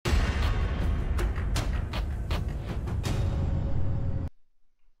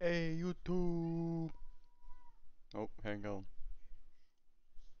Hey YouTube. Oh, hang on.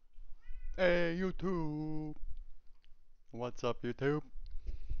 Hey YouTube. What's up YouTube?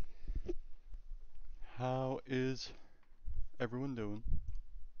 How is everyone doing?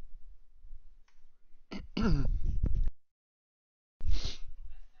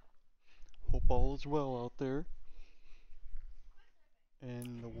 Hope all is well out there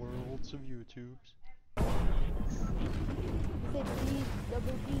in the worlds of YouTubes. Is it D,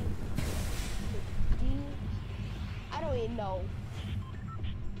 double D? D? I don't even know.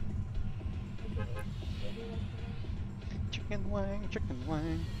 Chicken wang, chicken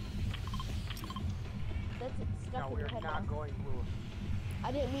wang. That's stuck No, in we're your head not now. going blue.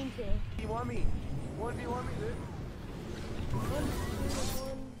 I didn't mean to. You want me? 1v1 me, dude.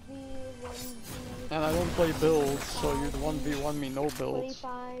 1v1v1v. And I don't play builds, so you'd 1v1 me no builds.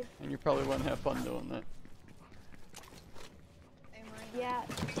 25. And you probably wouldn't have fun doing that. Hey, Marie. Yeah.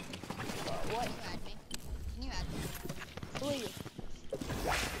 What? Can you add me? Please.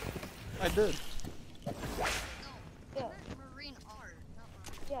 I did. No. Yeah. Marine R, not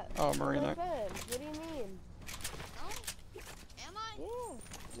Marine. Yeah. Oh, Marina. My friend. What do you mean? No? Am I? Yeah.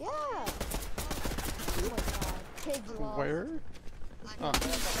 Yeah. Oh my god. Pig lost. Where? I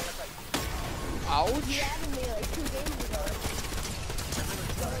Oh. He Ouch! added me like 2 games ago.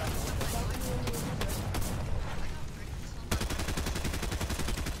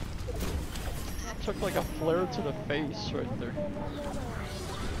 Took like a flare to the face right there.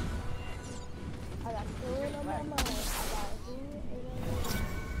 I got food on my mind. I got food in my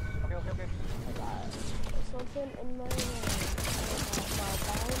mind. Okay. I got something in my mind. I got my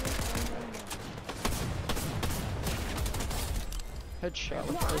diamond in my mind. Headshot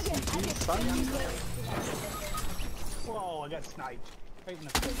with No, I SMG, get son. Whoa, I got sniped. Right in the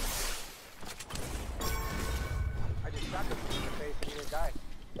face. I just shot him in the face and he didn't die.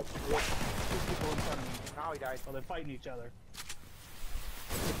 Two people in front of me. Now he died. Oh, they're fighting each other.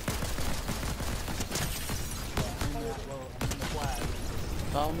 I'm in that low, I'm in the flag.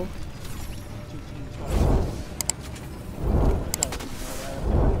 Found him. Two teams fighting.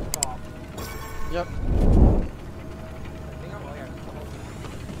 Top. Yep. I think I'm yeah.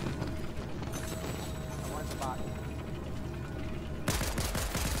 One spot.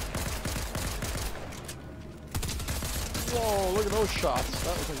 Whoa, look at those shots.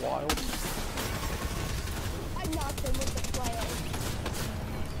 That was wild. I knocked him with the flail.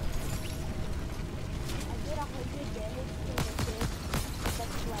 I did 100 damage to the kid with the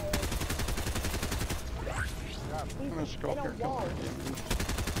flail. I'm gonna He's scroll in up here. a wall.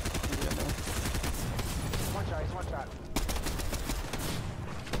 One shot, he's one shot.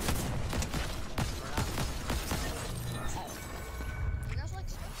 You guys like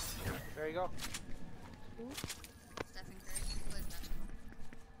Steph? There you go. Stephen Curry? He plays basketball.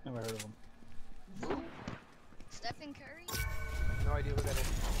 Never heard of them. Stephen Curry? No idea who that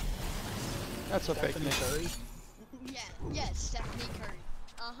is. That's a fake Stephanie name. Curry. Yes, Stephanie Curry.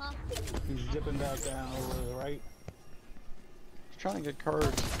 Uh-huh. He's dipping back down over to the right. He's trying to get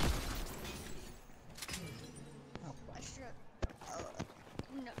cards. I should.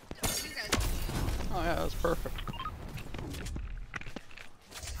 No, you guys. Oh yeah, that's perfect.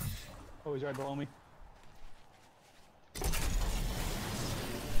 Oh, he's right below me.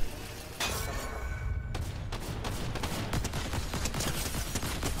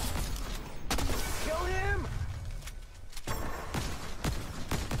 Kill him!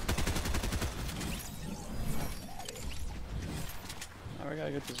 Now we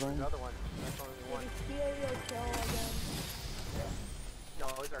gotta get the zone. Another one. That's only one. Did you steal your kill again? No,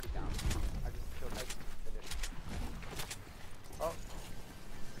 he's already down. I just killed. I finished. Oh,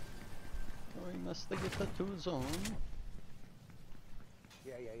 We must get the 2 zone.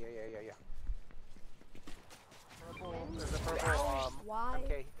 yeah. Purple. There's a purple. Why?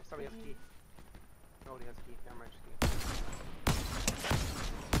 Okay, if somebody has key. Nobody has key. Never mind, just key.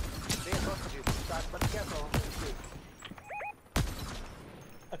 They ain't supposed to do shots, but careful.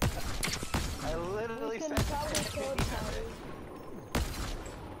 I literally We said can probably kill Tony.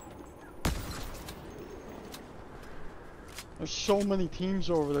 There's so many teams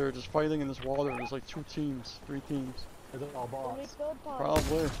over there just fighting in this water. There's like 2 teams, 3 teams. They're all When we bots. killed Tony,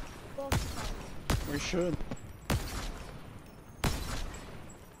 Probably. both Tony. We should.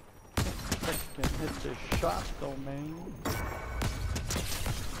 Can hit this shot though, man.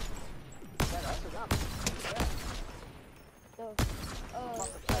 Yeah, that's enough. So,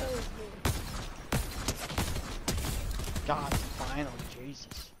 that was me. God, finally,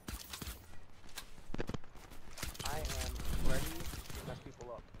 Jesus. I am ready to mess people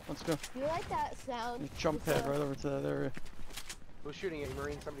up. Let's go. Do you like that sound? Just jump pad right over to that area. Who's shooting at you,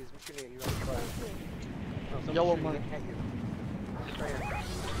 Marine? Somebody's shooting at you. Right? No, somebody's Yellow shooting mark. at you. It's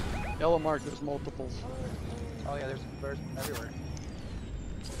right here. Yellow mark, there's multiples. Oh yeah, there's everywhere.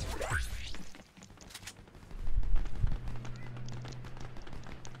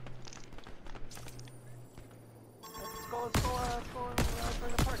 Let's go,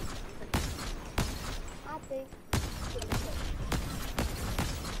 join the party. I think.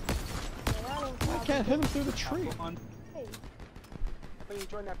 I can't hit him through the tree. On. Hey, When you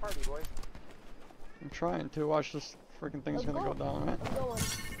join that party, boys. I'm trying to. Watch this freaking thing's Let's gonna go go. down, right? I'm going.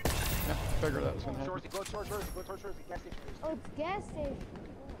 Yeah, figured that was gonna happen. Shorzy, go towards Shorzy, gas station. Oh, it's gas station.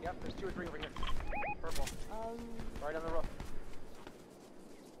 Yep, there's 2 or 3 over here. Purple. Right on the roof.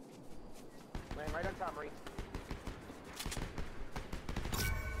 Land right on top, Marine.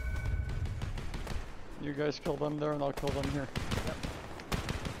 You guys kill them there and I'll kill them here. Yep.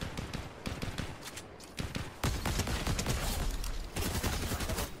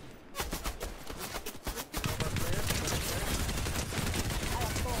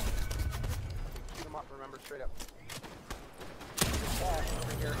 Shoot them off, remember, straight up.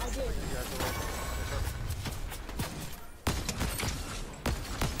 Over here. I did.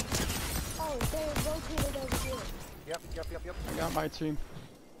 Oh, they're located over here. Yep. I got my team.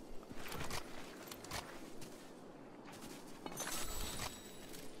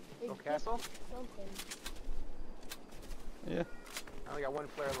 They No did castle? Something. Yeah. I only got 1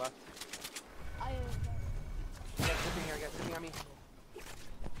 flare left. I You got zipping here, on me.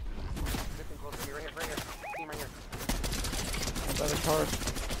 Zipping close to me, right here. Team right here. I got a car.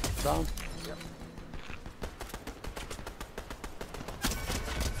 Down. Yep.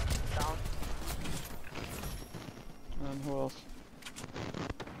 Down. And who else?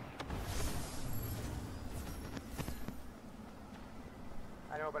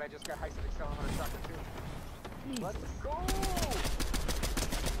 I know, but I just got heisted Excel on a shotgun too. Let's go!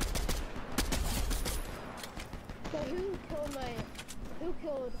 So who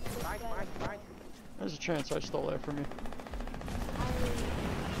killed this Mine. guy? There's a chance I stole that from you.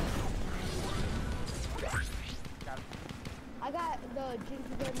 Got it. I got the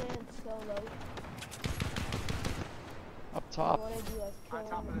gingerbread man solo. Up I top. wanted you guys kill On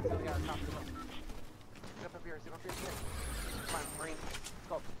top him. of the hill, yeah, on top of the hill. Zip up here. Come on, Marine. Let's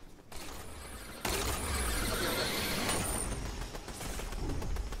go. Up here.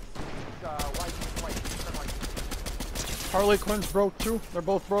 White. Turn white. Harley Quinn's broke too. They're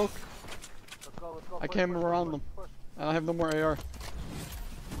both broke. Let's go. I came around them. Push. And I have no more AR. Right here.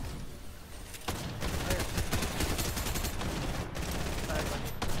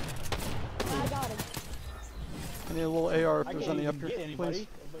 I got him. I need a little AR if I there's can't any up even here, get anybody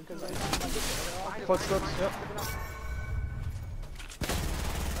please. because I Footsteps, yep.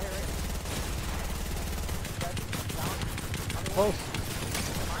 Close.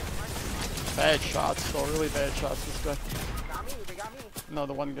 Bad shots, though, really bad shots, this guy. Got me, they got me. No,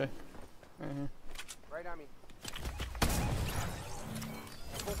 the one guy. Right here. Right on me.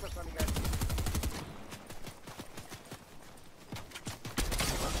 Footsteps on me, guys.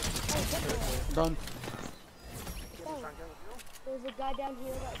 Done. Get me, try and get me. There's a guy down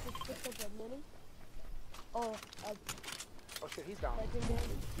here that just picked up a mini. Oh, Oh shit, he's down. legendary.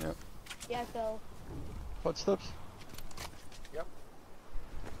 Yep. Yeah, so. Footsteps. Yep.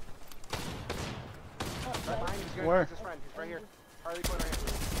 Oh, Right right. behind you, he's good. Where? He's his friend. He's right here. Harley Quinn right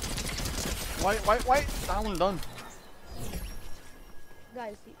here. White. Down, done.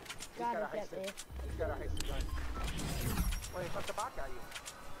 Guys, you He's gotta got a get heist there. it. He's got a heist gun. Wait, fuck the bot got you.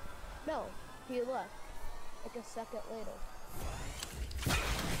 No, he left. Like a second later.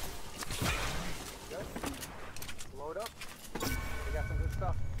 Good. Load up. We got some good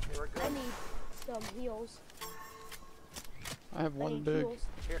stuff. They were good. I need some heals. I have I one need big. heals.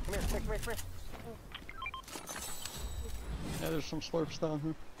 Here, come here. Yeah, there's some slurps down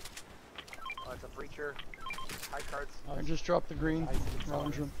here. Oh, it's a breacher. High cards. I just dropped the green.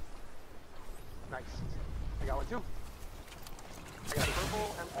 Round room. Nice. I got one too. I got a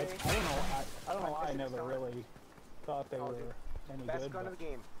purple I MK. don't know why I never Accelerate. really thought they Oh, were dude. any Best good. gun of the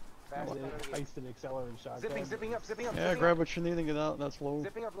game. Best gun of the game. Heisted accelerated shotgun. Zipping up. Yeah, grab what you need and get out. That's low.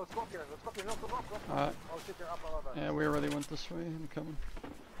 Zipping up. Let's go up here. No, go up. Alright. Oh shit, they're up all of us. Yeah, we already went this way. I'm coming.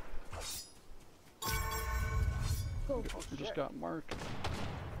 Go. Oh, I just shit. got marked.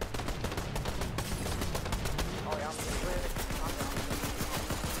 Oh yeah, I'm quick.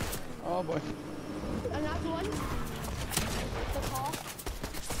 Oh boy. Another one. The call.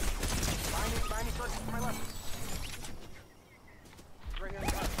 Behind me first, to my left. He's right here in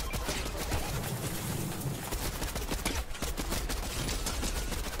the left.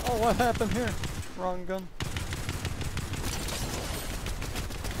 Oh, what happened here? Wrong gun.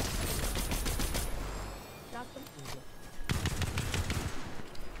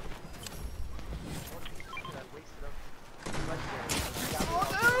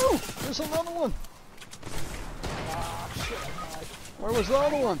 There's another one. Ah, shit, I died. Where was the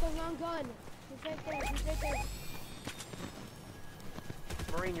other one? The wrong gun. He's right there. He's right there.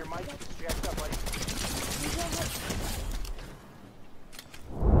 Marine, your mic is jacked up, buddy. He's over.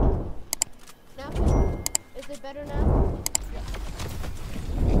 Now? Is it better now? Yeah.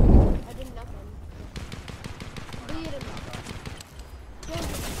 I did nothing. Bleed him. Kill him.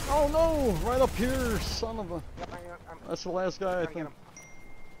 Oh no! Right up here, son of a. Yep, That's the last guy, I I'm gonna get think. him.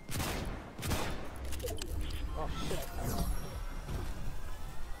 Oh, shit.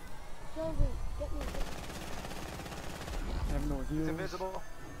 Josie, get me. I have no He's heals. invisible.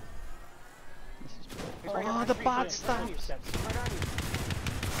 This is bad. He's right Oh, on the street, bot right on you. stopped. He's right on you.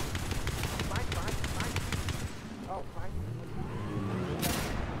 Fine. Oh, fine.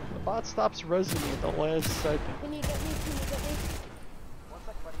 The bot stops resing at the last second. Can you get me? Can you get me? 1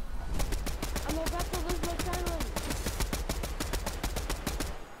 sec, buddy. I'm about to lose my silence.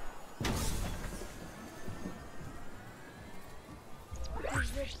 He's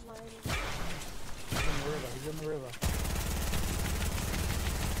zip lining. He's in the river. He's in the river.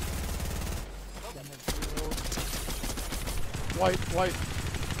 White.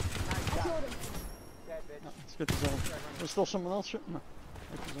 I killed him. Dead, bitch. No, let's get the zone. There's still someone else shooting? No.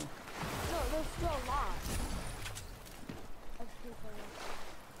 Get the zone. No, there's still a lot.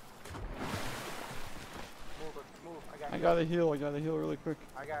 Move. I gotta heal really quick.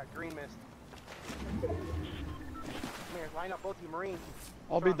 I got green mist. Come here, line up both of you, Marine.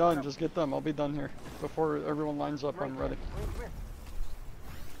 I'll be Line done, up. just get them. I'll be done here. Before everyone lines up, Marine, I'm ready. Marine, come here.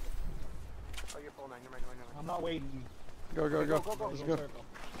 Oh, you're full 9. Never mind. I'm not waiting. Go. Go. Let's Go go. circle.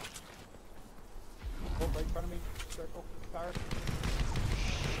 Oh, right in front of me. Circle. Fire.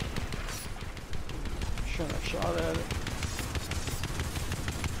 Shouldn't have shot at it.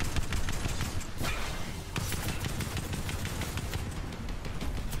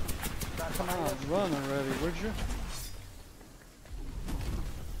 Come on, run already, would you?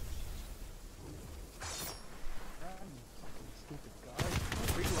 Stupid guy.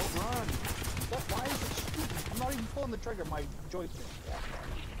 Run. Why is it stupid? I'm not even pulling the trigger. My joystick.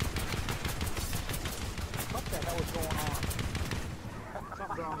 What the hell is going on?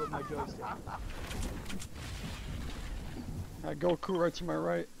 Something's wrong with my joystick. Goku right to my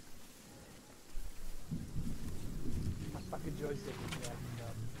right. My fucking joystick is acting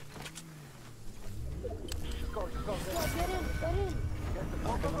up. Go. Get in.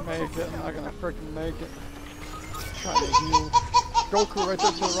 Not gonna make it. Not gonna freaking make it. Trying to heal. Goku right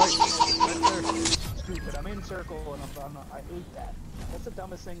there to the right. Right there. Stupid. I'm in circle and I'm not. I hate that. That's the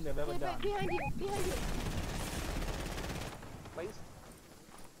dumbest thing they've ever done. Behind you. Please.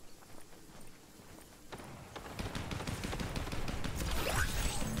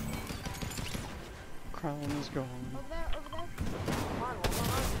 Crown is gone. Over there. Come on.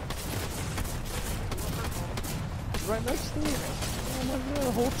 Right next to me. Oh my god,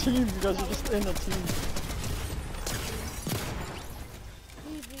 the whole team. You guys are just in a team.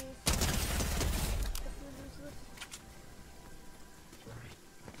 Easy.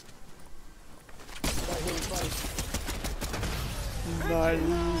 Nice.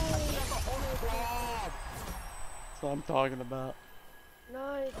 That's what I'm talking about.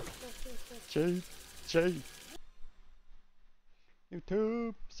 Nice. Jay.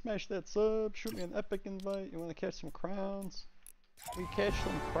 YouTube, smash that sub, shoot me an epic invite. You want to catch some crowns? We catch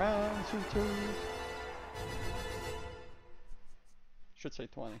some crowns, YouTube. Should say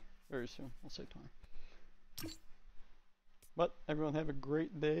 20. Very soon. We'll say 20. But everyone have a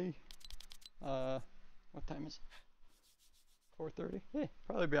great day. What time is it? 4:30? Yeah,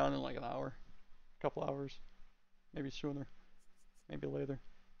 probably be on in like an hour. A couple hours. Maybe sooner. Maybe later.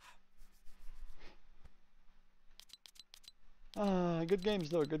 Good games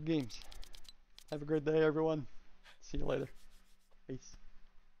though, good games. Have a great day everyone. See you later. Peace.